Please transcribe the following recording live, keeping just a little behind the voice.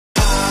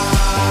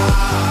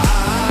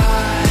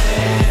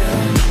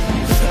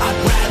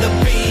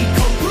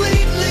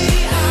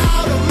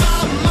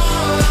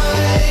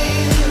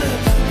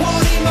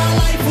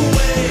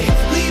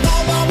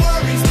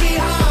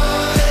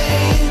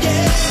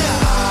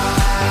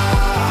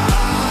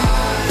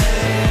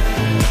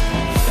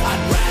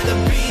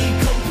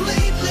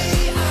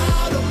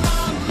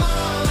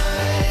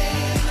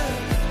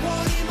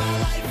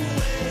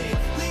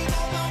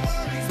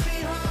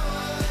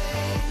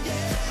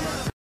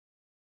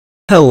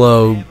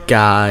Hello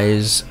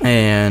guys,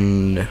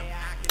 and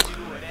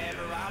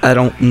I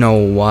don't know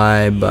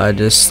why, but I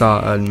just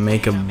thought I'd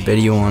make a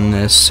video on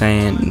this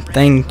saying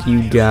thank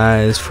you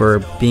guys for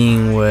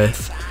being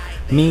with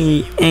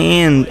me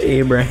and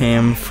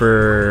Abraham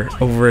for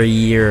over a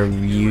year of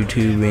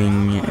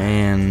YouTubing,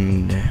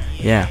 and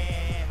yeah,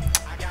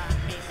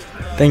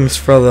 thanks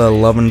for the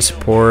love and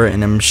support,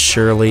 and I'm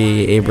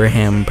surely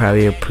Abraham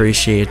probably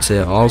appreciates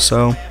it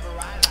also.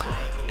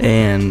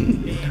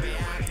 And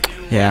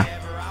yeah,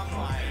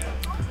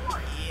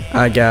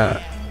 I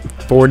got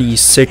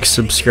 46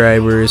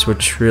 subscribers,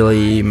 which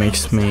really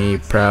makes me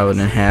proud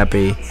and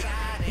happy.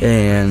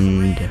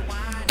 And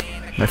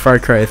my Far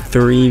Cry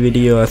 3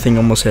 video, I think,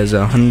 almost has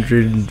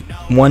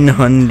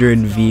 100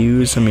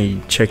 views. Let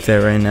me check that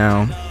right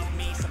now,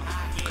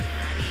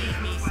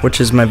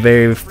 which is my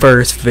very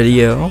first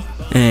video,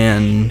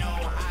 and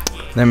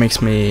that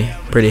makes me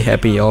pretty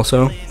happy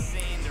also.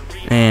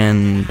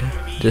 And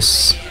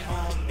just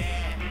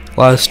a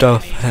lot of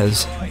stuff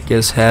has, I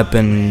guess,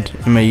 happened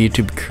in my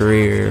YouTube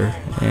career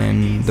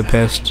in the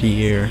past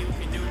year.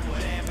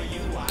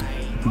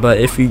 But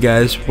if you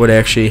guys would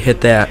actually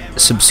hit that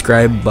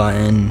subscribe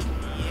button,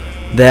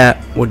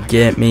 that would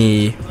get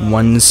me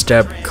one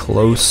step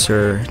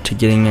closer to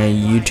getting a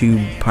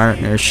YouTube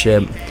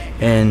partnership.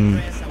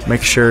 And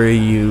make sure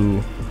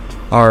you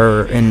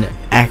are an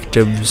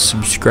active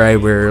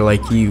subscriber,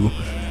 like you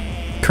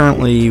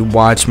currently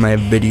watch my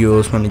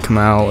videos when they come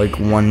out like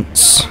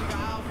once,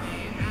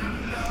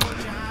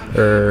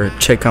 or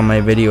check out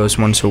my videos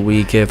once a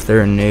week if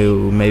they're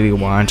new. Maybe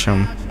watch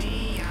them.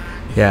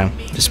 Yeah,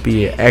 just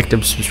be an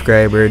active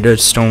subscriber.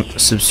 Just don't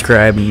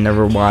subscribe and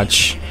never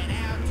watch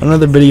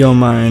another video of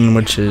mine,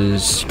 which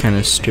is kind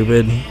of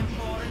stupid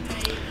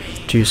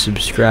to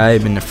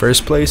subscribe in the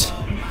first place.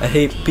 I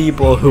hate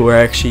people who are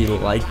actually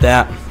like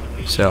that.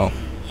 So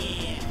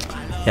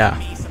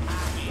yeah.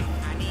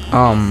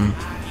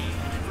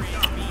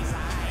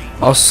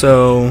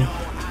 Also,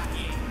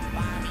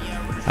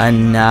 I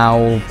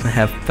now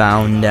have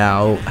found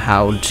out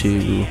how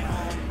to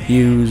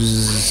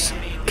use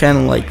kind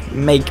of like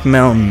make my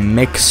own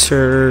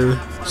mixer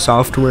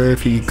software,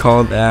 if you could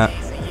call it that.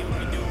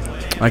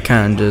 I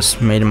kind of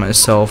just made it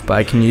myself, but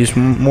I can use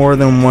more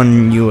than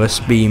one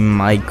USB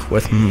mic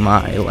with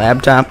my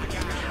laptop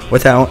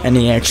without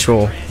any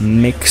actual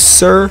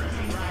mixer.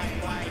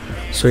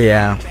 So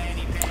yeah,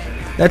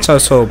 that's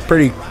also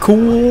pretty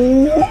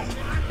cool.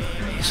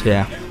 So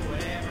yeah.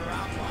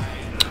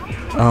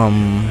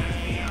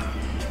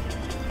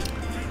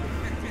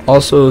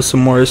 Also,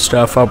 some more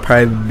stuff. I'll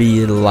probably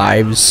be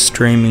live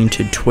streaming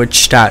to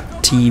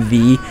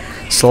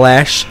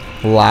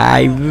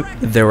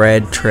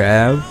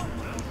twitch.tv/live_TheRedTrav.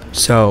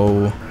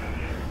 So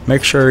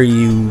make sure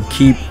you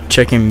keep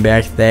checking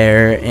back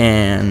there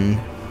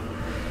and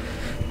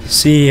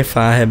see if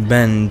I have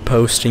been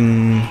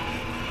posting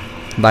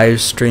live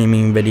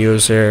streaming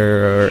videos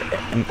there, or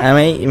I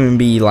might even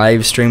be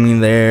live streaming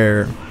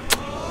there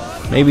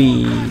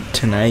maybe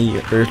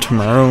tonight or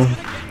tomorrow,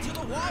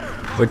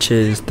 which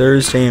is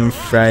Thursday and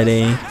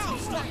Friday.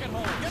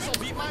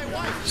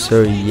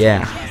 So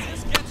yeah.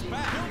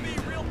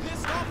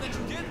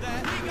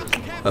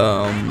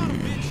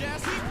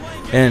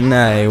 And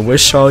I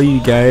wish all you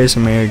guys a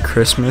Merry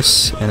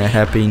Christmas and a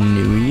Happy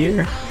New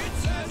Year.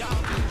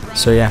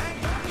 So yeah,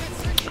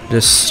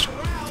 just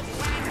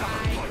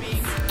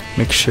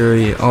make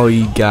sure all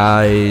you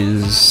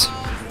guys,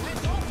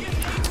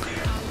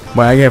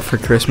 what I got for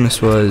Christmas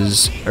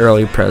was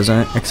early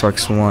present,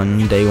 Xbox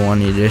One Day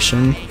 1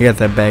 edition. I got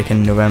that back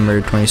in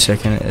November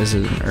 22nd as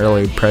an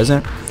early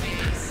present.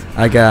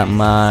 I got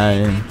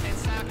my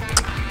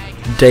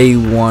Day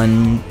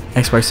 1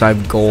 Xbox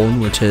Live Gold,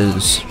 which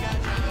is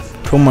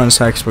 12 months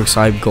Xbox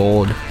Live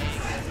Gold,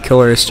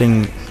 Killer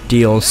Instinct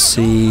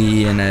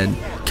DLC, and a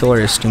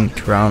Killer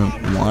Instinct Round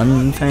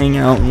 1 thing.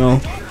 I don't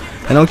know.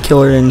 I know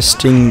Killer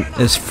Instinct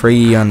is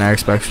free on the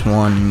Xbox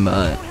One,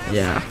 but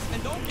yeah.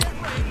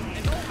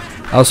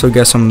 I also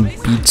got some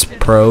Beats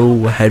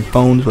Pro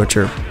headphones, which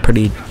are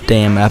pretty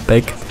damn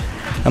epic.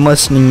 I'm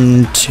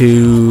listening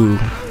to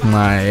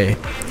my,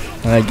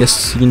 I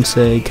guess you can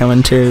say,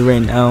 commentary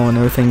right now and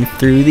everything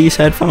through these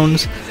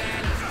headphones.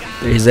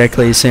 They're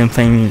exactly the same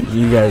thing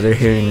you guys are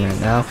hearing right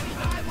now.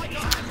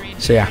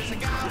 So yeah.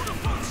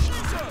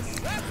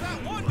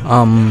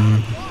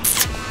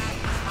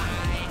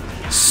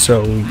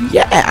 So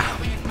yeah.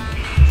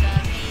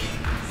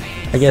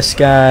 I guess,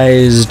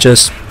 guys,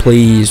 just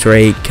please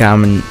rate,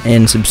 comment,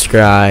 and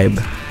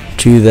subscribe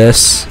to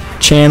this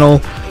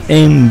channel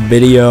and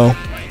video.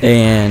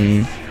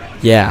 And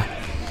yeah,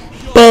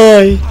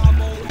 bye.